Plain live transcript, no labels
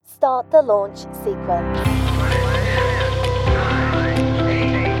start the launch sequence.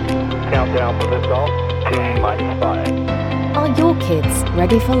 Countdown for liftoff, T-5. Are your kids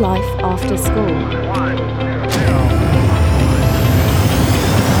ready for life after school? 1, 0.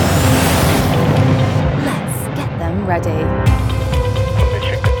 Let's get them ready.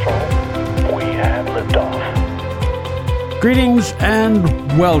 Mission control, we have liftoff. Greetings and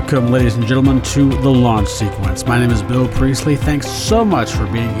welcome, ladies and gentlemen, to the launch sequence. My name is Bill Priestley. Thanks so much for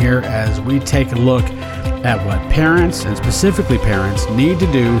being here as we take a look at what parents, and specifically parents, need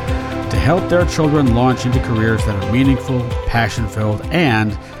to do to help their children launch into careers that are meaningful, passion-filled,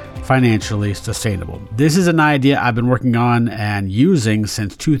 and financially sustainable. This is an idea I've been working on and using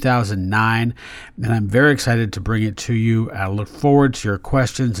since 2009, and I'm very excited to bring it to you. I look forward to your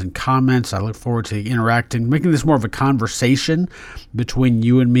questions and comments. I look forward to interacting, making this more of a conversation between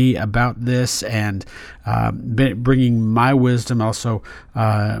you and me about this, and bringing my wisdom, also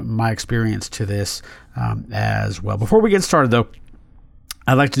my experience to this as well. Before we get started, though,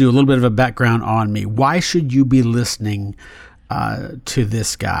 I'd like to do a little bit of a background on me. Why should you be listening to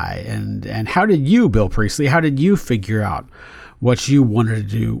this guy? And how did you, Bill Priestley, how did you figure out what you wanted to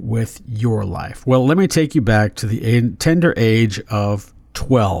do with your life? Well, let me take you back to the tender age of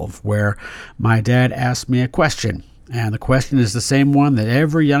 12, where my dad asked me a question. And the question is the same one that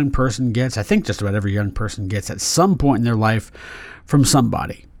every young person gets. I think just about every young person gets at some point in their life from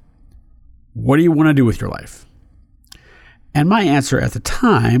somebody. What do you want to do with your life? And my answer at the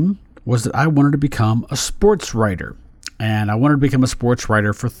time was that I wanted to become a sports writer. And I wanted to become a sports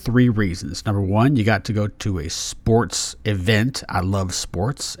writer for 3 reasons. Number one, you got to go to a sports event. I love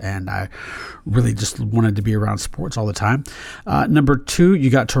sports, and I really just wanted to be around sports all the time. Number 2,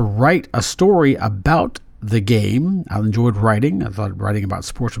 you got to write a story about the game. I enjoyed writing. I thought writing about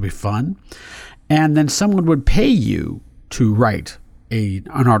sports would be fun. And then someone would pay you to write an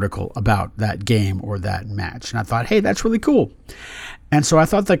article about that game or that match. And I thought, hey, that's really cool. And so I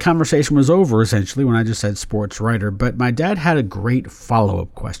thought the conversation was over, essentially, when I just said sports writer. But my dad had a great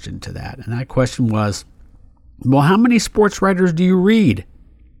follow-up question to that. And that question was, well, how many sports writers do you read?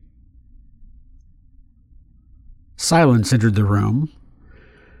 Silence entered the room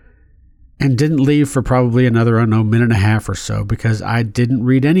and didn't leave for probably another, I don't know, minute and a half or so, because I didn't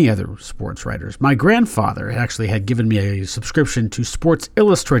read any other sports writers. My grandfather actually had given me a subscription to Sports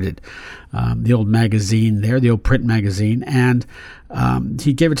Illustrated, the old magazine there, the old print magazine, and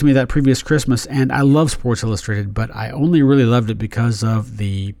he gave it to me that previous Christmas, and I love Sports Illustrated, but I only really loved it because of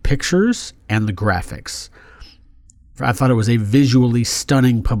the pictures and the graphics. I thought it was a visually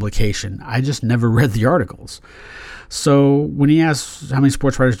stunning publication. I just never read the articles. So when he asked, how many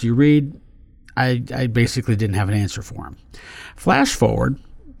sports writers do you read? I basically didn't have an answer for him. Flash forward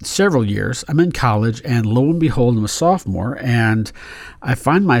several years, I'm in college, and lo and behold, I'm a sophomore, and I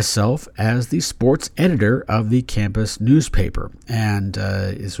find myself as the sports editor of the campus newspaper. And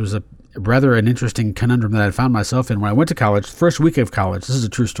this was rather an interesting conundrum that I found myself in when I went to college. The first week of college, this is a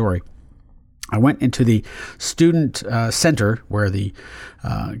true story, I went into the student center, where the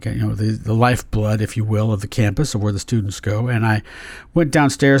lifeblood, if you will, of the campus, of where the students go. And I went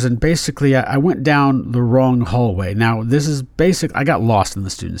downstairs, and basically I went down the wrong hallway. Now, this is basic. I got lost in the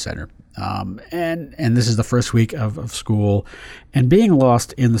student center. And this is the first week of school. And being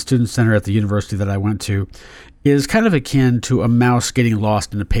lost in the student center at the university that I went to is kind of akin to a mouse getting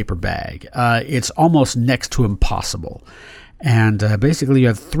lost in a paper bag. It's almost next to impossible. And basically, you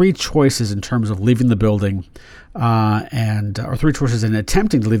have 3 choices in terms of leaving the building, or 3 choices in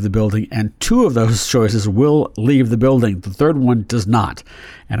attempting to leave the building, and 2 of those choices will leave the building. The third one does not.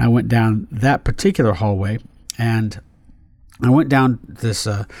 And I went down that particular hallway, and I went down this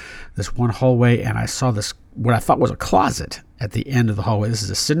one hallway, and I saw this, what I thought was a closet at the end of the hallway. This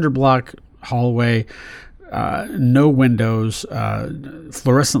is a cinder block hallway. No windows,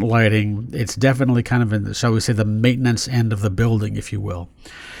 fluorescent lighting. It's definitely kind of in the, shall we say, the maintenance end of the building, if you will,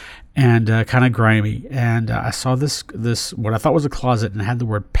 and kind of grimy. And I saw this what I thought was a closet, and it had the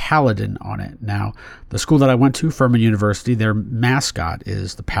word Paladin on it. Now, the school that I went to, Furman University, their mascot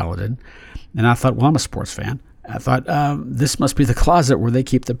is the Paladin, and I thought, well, I'm a sports fan. I thought this must be the closet where they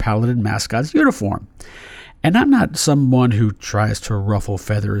keep the Paladin mascot's uniform. And I'm not someone who tries to ruffle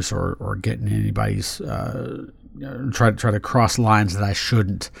feathers or get in anybody's, try to cross lines that I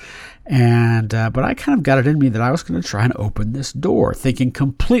shouldn't. And but I kind of got it in me that I was going to try and open this door, thinking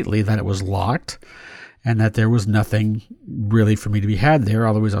completely that it was locked and that there was nothing really for me to be had there.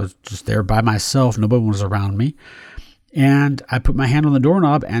 Otherwise, I was just there by myself. Nobody was around me. And I put my hand on the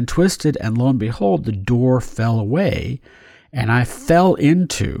doorknob and twisted, and lo and behold, the door fell away, and I fell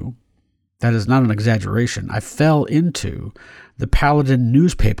into that is not an exaggeration, I fell into the Paladin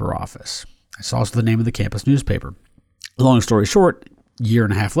newspaper office. It's also the name of the campus newspaper. Long story short, a year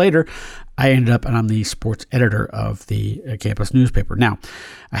and a half later, I ended up, and I'm the sports editor of the campus newspaper. Now,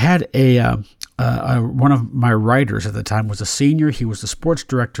 I had one of my writers at the time was a senior. He was the sports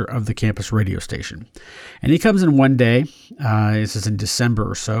director of the campus radio station. And he comes in one day, this is in December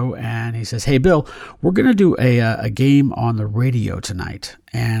or so, and he says, "Hey, Bill, we're going to do a game on the radio tonight.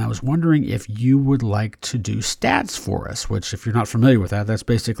 And I was wondering if you would like to do stats for us," which, if you're not familiar with that, that's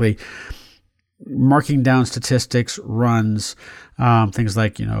basically marking down statistics, runs, things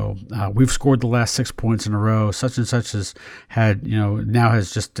like, we've scored the last 6 points in a row, such and such has had, now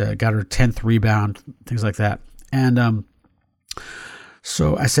has just got her 10th rebound, things like that. And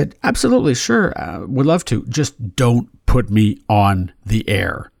so I said, absolutely, sure, would love to. Just don't put me on the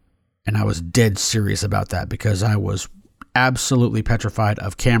air. And I was dead serious about that because I was absolutely petrified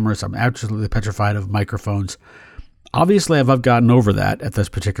of cameras. I'm absolutely petrified of microphones. Obviously, I've gotten over that at this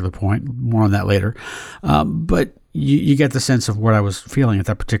particular point. More on that later. But you get the sense of what I was feeling at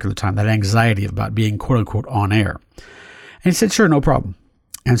that particular time, that anxiety about being quote-unquote on air. And he said, sure, no problem.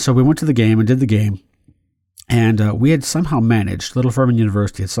 And so we went to the game and did the game. And we had somehow managed, Little Furman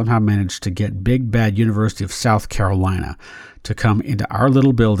University had somehow managed to get Big Bad University of South Carolina to come into our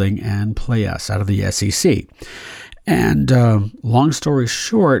little building and play us out of the SEC. And long story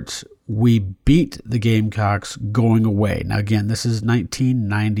short, we beat the Gamecocks going away. Now, again, this is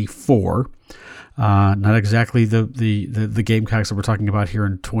 1994. Not exactly the Gamecocks that we're talking about here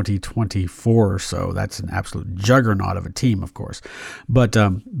in 2024 or so. That's an absolute juggernaut of a team, of course. But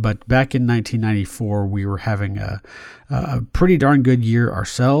back in 1994, we were having a pretty darn good year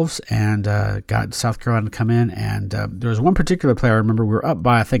ourselves, and got South Carolina to come in. And there was one particular player I remember we were up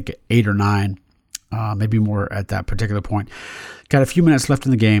by, I think, 8 or 9, maybe more at that particular point. Got a few minutes left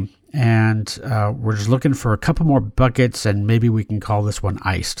in the game. And we're just looking for a couple more buckets, and maybe we can call this one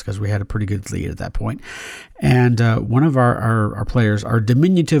iced because we had a pretty good lead at that point. And one of our players, our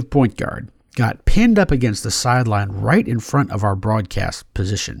diminutive point guard, got pinned up against the sideline right in front of our broadcast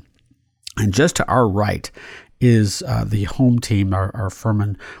position. And just to our right is the home team, our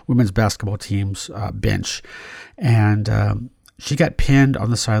Furman women's basketball team's bench. And she got pinned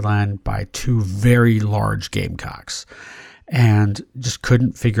on the sideline by 2 very large Gamecocks. And just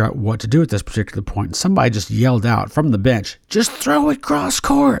couldn't figure out what to do at this particular point. And somebody just yelled out from the bench, "Just throw it cross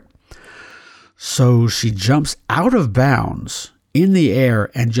court." So she jumps out of bounds in the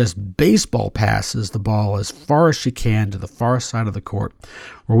air and just baseball passes the ball as far as she can to the far side of the court,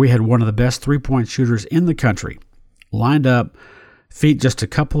 where we had one of the best 3-point shooters in the country lined up, feet just a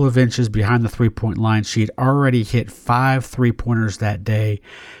couple of inches behind the 3-point line. She'd already hit 5 3-pointers that day,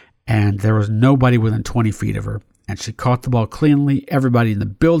 and there was nobody within 20 feet of her. And she caught the ball cleanly. Everybody in the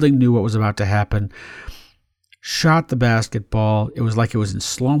building knew what was about to happen. Shot the basketball. It was like it was in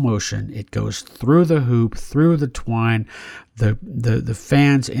slow motion. It goes through the hoop, through the twine. The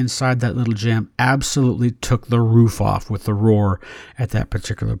fans inside that little gym absolutely took the roof off with the roar at that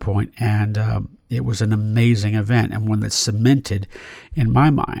particular point. And it was an amazing event, and one that cemented in my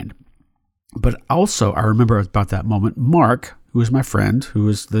mind. But also, I remember about that moment, Mark, who is my friend, who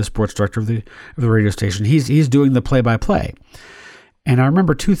is the sports director of the radio station, he's doing the play-by-play. And I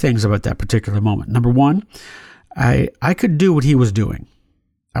remember 2 things about that particular moment. Number one, I could do what he was doing.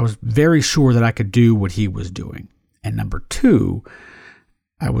 I was very sure that I could do what he was doing. And number 2,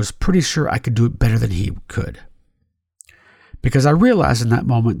 I was pretty sure I could do it better than he could. Because I realized in that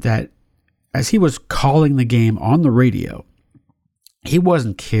moment that as he was calling the game on the radio, he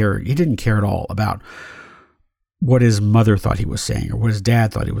didn't care at all about what his mother thought he was saying, or what his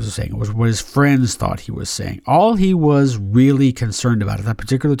dad thought he was saying, or what his friends thought he was saying. All he was really concerned about at that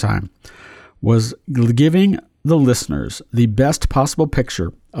particular time was giving the listeners the best possible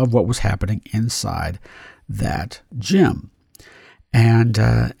picture of what was happening inside that gym. And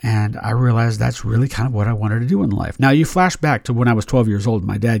I realized that's really kind of what I wanted to do in life. Now, you flash back to when I was 12 years old,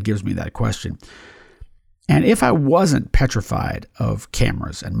 my dad gives me that question. And if I wasn't petrified of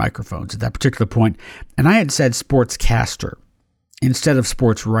cameras and microphones at that particular point, and I had said sportscaster instead of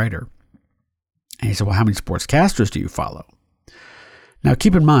sports writer, and he said, well, how many sportscasters do you follow? Now,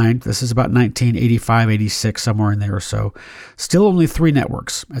 keep in mind, this is about 1985, 86, somewhere in there or so. Still only 3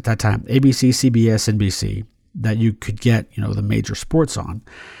 networks at that time, ABC, CBS, NBC, that you could get, the major sports on.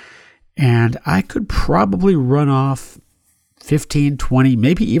 And I could probably run off 15, 20,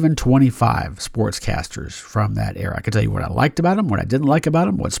 maybe even 25 sportscasters from that era. I could tell you what I liked about them, what I didn't like about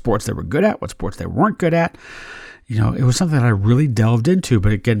them, what sports they were good at, what sports they weren't good at. It was something that I really delved into.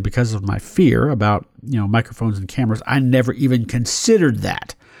 But again, because of my fear about, microphones and cameras, I never even considered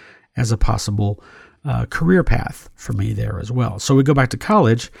that as a possible career path for me there as well. So we go back to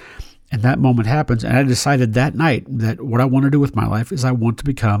college, and that moment happens, and I decided that night that what I want to do with my life is I want to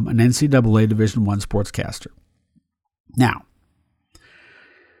become an NCAA Division I sportscaster. Now,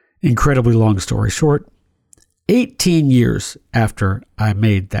 incredibly long story short, 18 years after I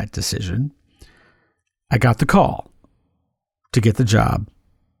made that decision, I got the call to get the job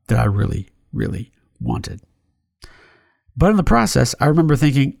that I really, really wanted. But in the process, I remember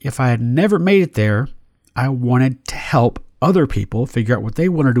thinking if I had never made it there, I wanted to help other people figure out what they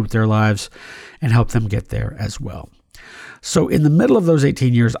want to do with their lives and help them get there as well. So in the middle of those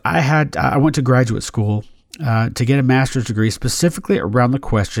 18 years, I went to graduate school to get a master's degree specifically around the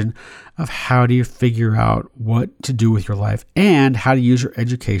question of how do you figure out what to do with your life and how to use your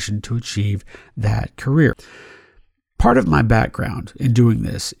education to achieve that career. Part of my background in doing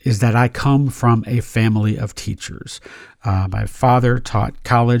this is that I come from a family of teachers. My father taught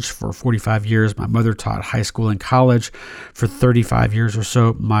college for 45 years. My mother taught high school and college for 35 years or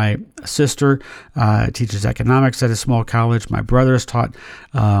so. My sister teaches economics at a small college. My brother has taught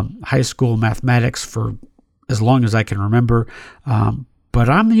high school mathematics for as long as I can remember. But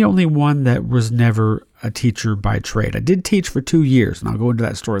I'm the only one that was never a teacher by trade. I did teach for 2 years, and I'll go into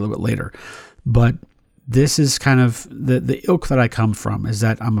that story a little bit later. But this is kind of the ilk that I come from, is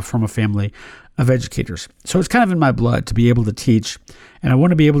that I'm from a family of educators. So it's kind of in my blood to be able to teach, and I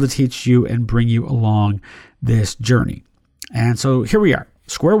want to be able to teach you and bring you along this journey. And so here we are,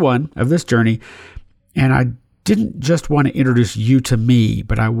 square one of this journey, and I didn't just want to introduce you to me,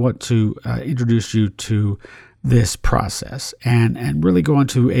 but I want to introduce you to this process and really go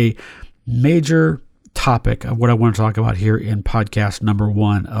into a major topic of what I want to talk about here in podcast number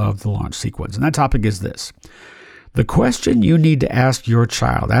 1 of the launch sequence. And that topic is this. The question you need to ask your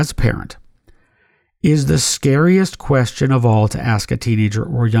child as a parent is the scariest question of all to ask a teenager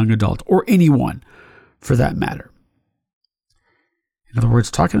or young adult, or anyone for that matter. In other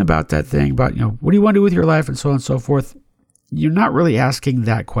words, talking about that thing about, what do you want to do with your life and so on and so forth, you're not really asking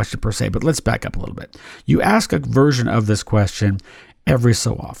that question per se, but let's back up a little bit. You ask a version of this question every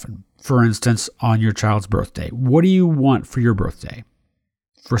so often. For instance, on your child's birthday, what do you want for your birthday?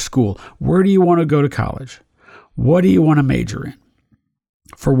 For school, where do you want to go to college? What do you want to major in?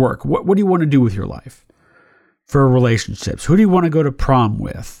 For work, what do you want to do with your life? For relationships, who do you want to go to prom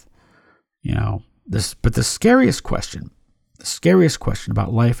with? But the scariest question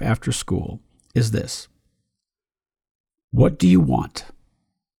about life after school is this. What do you want?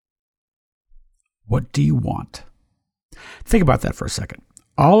 What do you want? Think about that for a second.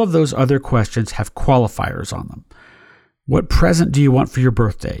 All of those other questions have qualifiers on them. What present do you want for your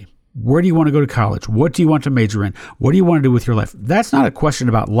birthday? Where do you want to go to college? What do you want to major in? What do you want to do with your life? That's not a question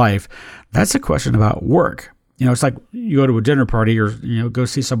about life. That's a question about work. It's like you go to a dinner party or, go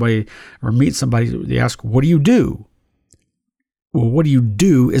see somebody or meet somebody. They ask, what do you do? Well, what do you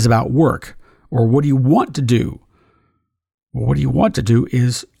do is about work. Or what do you want to do? Well, what do you want to do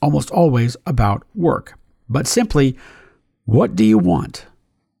is almost always about work. But simply, what do you want?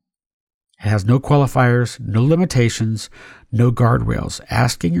 It has no qualifiers, no limitations, no guardrails.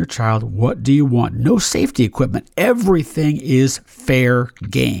 Asking your child, what do you want? No safety equipment. Everything is fair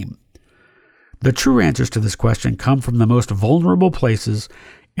game. The true answers to this question come from the most vulnerable places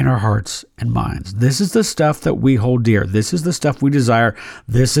in our hearts and minds. This is the stuff that we hold dear. This is the stuff we desire.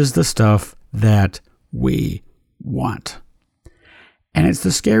 This is the stuff that we want. And it's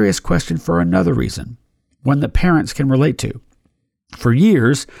the scariest question for another reason, one that parents can relate to. For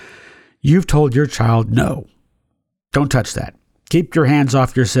years, you've told your child, no, don't touch that. Keep your hands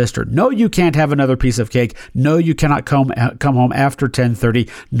off your sister. No, you can't have another piece of cake. No, you cannot come home after 10:30.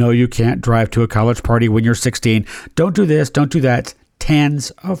 No, you can't drive to a college party when you're 16. Don't do this, don't do that. Tens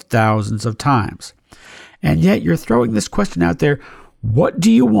of thousands of times. And yet you're throwing this question out there, what do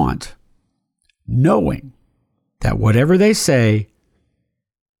you want? Knowing that whatever they say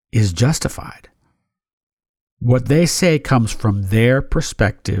is justified. What they say comes from their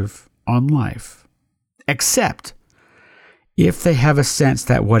perspective on life. Except if they have a sense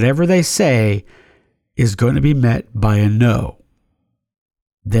that whatever they say is going to be met by a no,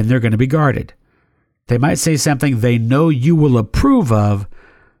 then they're going to be guarded. They might say something they know you will approve of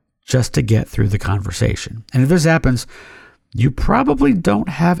just to get through the conversation. And if this happens, you probably don't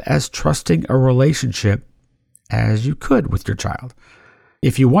have as trusting a relationship as you could with your child.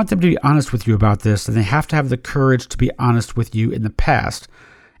 If you want them to be honest with you about this, then they have to have the courage to be honest with you in the past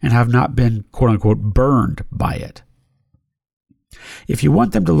and have not been, quote unquote, burned by it. If you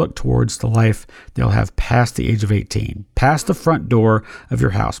want them to look towards the life they'll have past the age of 18, past the front door of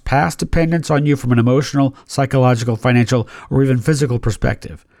your house, past dependence on you from an emotional, psychological, financial, or even physical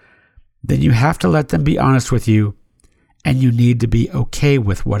perspective, then you have to let them be honest with you, and you need to be okay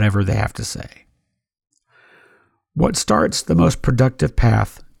with whatever they have to say. What starts the most productive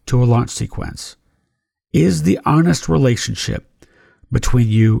path to a launch sequence is the honest relationship between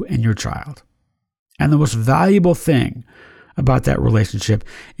you and your child. And the most valuable thing about that relationship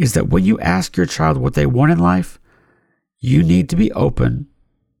is that when you ask your child what they want in life, you need to be open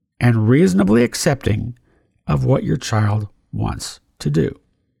and reasonably accepting of what your child wants to do.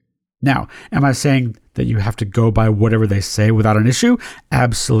 Now, am I saying that you have to go by whatever they say without an issue?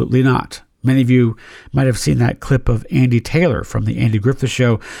 Absolutely not. Many of you might have seen that clip of Andy Taylor from the Andy Griffith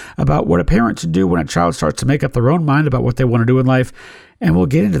Show about what a parent should do when a child starts to make up their own mind about what they want to do in life, and we'll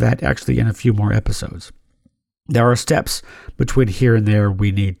get into that actually in a few more episodes. There are steps between here and there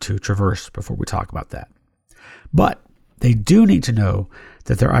we need to traverse before we talk about that. But they do need to know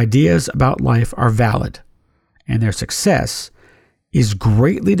that their ideas about life are valid, and their success is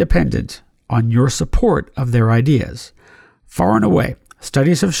greatly dependent on your support of their ideas. Far and away,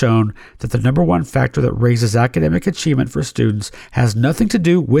 studies have shown that the number one factor that raises academic achievement for students has nothing to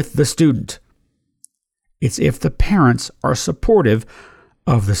do with the student. It's if the parents are supportive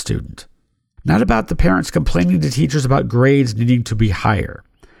of the student. Not about the parents complaining to teachers about grades needing to be higher.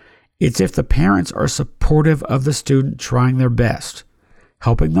 It's if the parents are supportive of the student trying their best,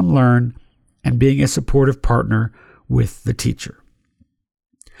 helping them learn, and being a supportive partner with the teacher.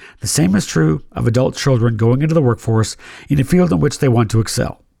 The same is true of adult children going into the workforce in a field in which they want to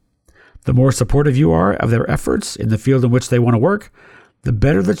excel. The more supportive you are of their efforts in the field in which they want to work, the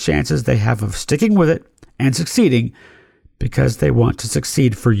better the chances they have of sticking with it and succeeding because they want to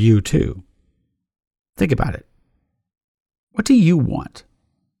succeed for you too. Think about it. What do you want?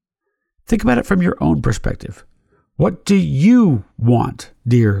 Think about it from your own perspective. What do you want,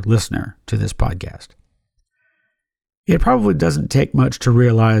 dear listener to this podcast? It probably doesn't take much to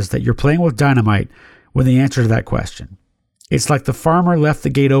realize that you're playing with dynamite when the answer to that question. It's like the farmer left the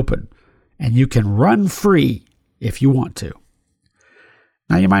gate open, and you can run free if you want to.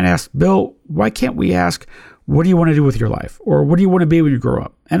 Now you might ask, Bill, why can't we ask, what do you want to do with your life? Or what do you want to be when you grow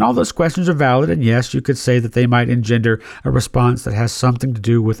up? And all those questions are valid, and yes, you could say that they might engender a response that has something to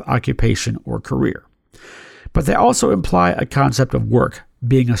do with occupation or career. But they also imply a concept of work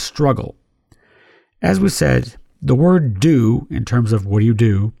being a struggle. As we said, the word do, in terms of what do you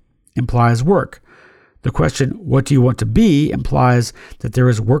do, implies work. The question, what do you want to be, implies that there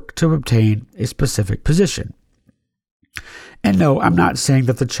is work to obtain a specific position. And no, I'm not saying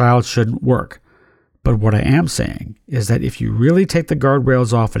that the child shouldn't work. But what I am saying is that if you really take the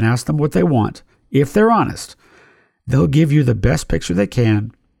guardrails off and ask them what they want, if they're honest, they'll give you the best picture they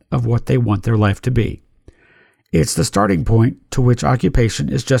can of what they want their life to be. It's the starting point to which occupation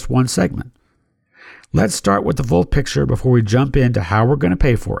is just one segment. Let's start with the full picture before we jump into how we're going to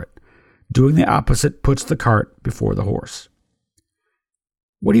pay for it. Doing the opposite puts the cart before the horse.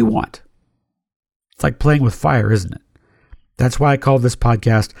 What do you want? It's like playing with fire, isn't it? That's why I call this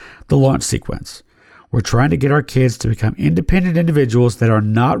podcast The Launch Sequence. We're trying to get our kids to become independent individuals that are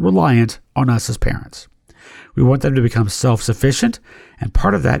not reliant on us as parents. We want them to become self-sufficient, and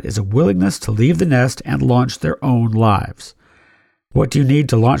part of that is a willingness to leave the nest and launch their own lives. What do you need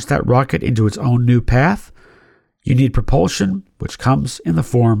to launch that rocket into its own new path? You need propulsion, which comes in the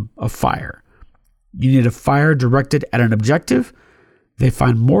form of fire. You need a fire directed at an objective they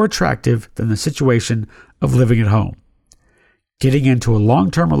find more attractive than the situation of living at home. Getting into a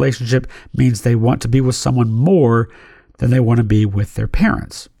long-term relationship means they want to be with someone more than they want to be with their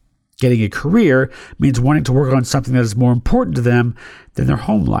parents. Getting a career means wanting to work on something that is more important to them than their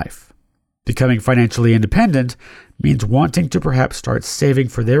home life. Becoming financially independent means wanting to perhaps start saving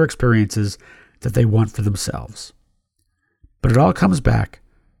for their experiences that they want for themselves. But it all comes back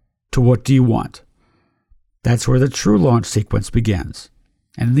to what do you want? That's where the true launch sequence begins.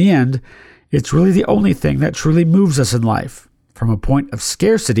 And in the end, it's really the only thing that truly moves us in life, from a point of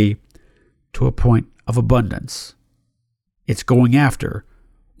scarcity to a point of abundance. It's going after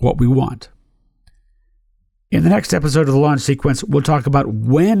what we want. In the next episode of the launch sequence, we'll talk about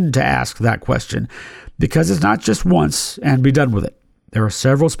when to ask that question, because it's not just once and be done with it. There are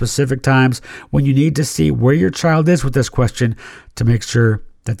several specific times when you need to see where your child is with this question to make sure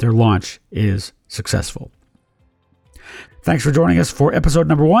that their launch is successful. Thanks for joining us for episode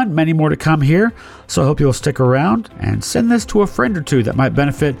number 1. Many more to come here, so I hope you'll stick around and send this to a friend or two that might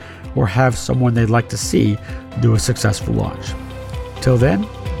benefit or have someone they'd like to see do a successful launch. Till then,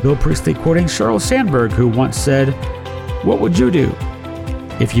 Bill Priestley quoting Sheryl Sandberg, who once said, "What would you do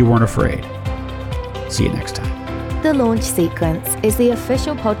if you weren't afraid?" See you next time. The Launch Sequence is the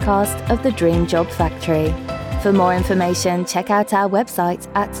official podcast of the Dream Job Factory. For more information, check out our website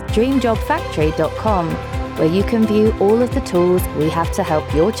at dreamjobfactory.com, where you can view all of the tools we have to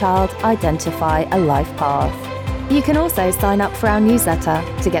help your child identify a life path. You can also sign up for our newsletter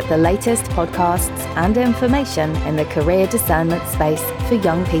to get the latest podcasts and information in the career discernment space for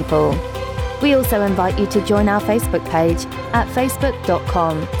young people. We also invite you to join our Facebook page at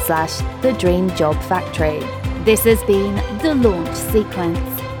facebook.com/The Dream Job Factory. This has been The Launch Sequence,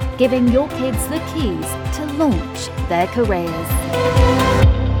 giving your kids the keys to launch their careers.